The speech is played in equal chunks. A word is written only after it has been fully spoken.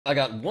I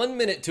got 1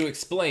 minute to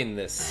explain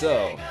this,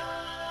 so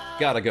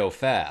gotta go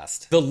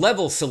fast. The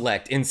level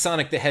select in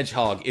Sonic the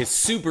Hedgehog is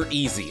super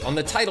easy. On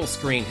the title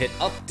screen, hit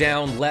up,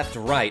 down, left,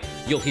 right.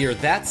 You'll hear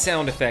that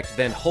sound effect,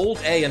 then hold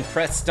A and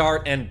press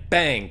start, and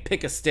bang,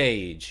 pick a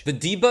stage. The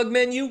debug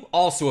menu,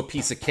 also a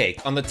piece of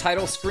cake. On the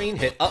title screen,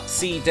 hit up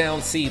C,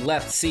 down C,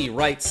 left C,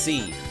 right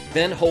C.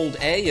 Then hold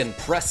A and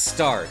press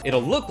start.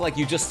 It'll look like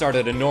you just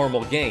started a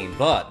normal game,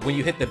 but when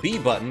you hit the B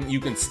button,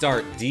 you can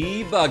start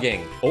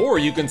debugging. Or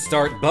you can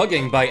start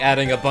bugging by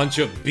adding a bunch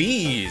of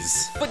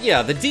Bs. But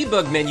yeah, the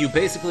debug menu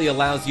basically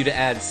allows you to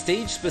add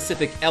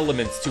stage-specific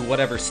elements to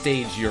whatever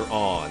stage you're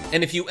on.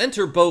 And if you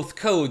enter both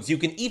codes, you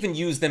can even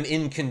use them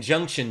in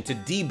conjunction to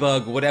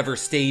debug whatever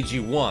stage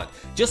you want.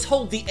 Just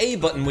hold the A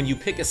button when you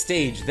pick a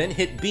stage, then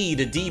hit B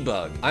to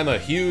debug. I'm a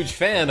huge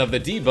fan of the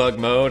debug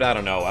mode. I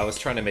don't know, I was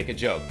trying to make a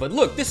joke. But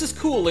look, this is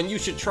cool and you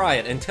should try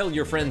it and tell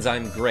your friends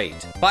I'm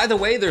great. By the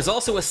way, there's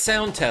also a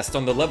sound test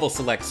on the level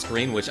select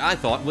screen, which I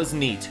thought was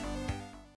neat.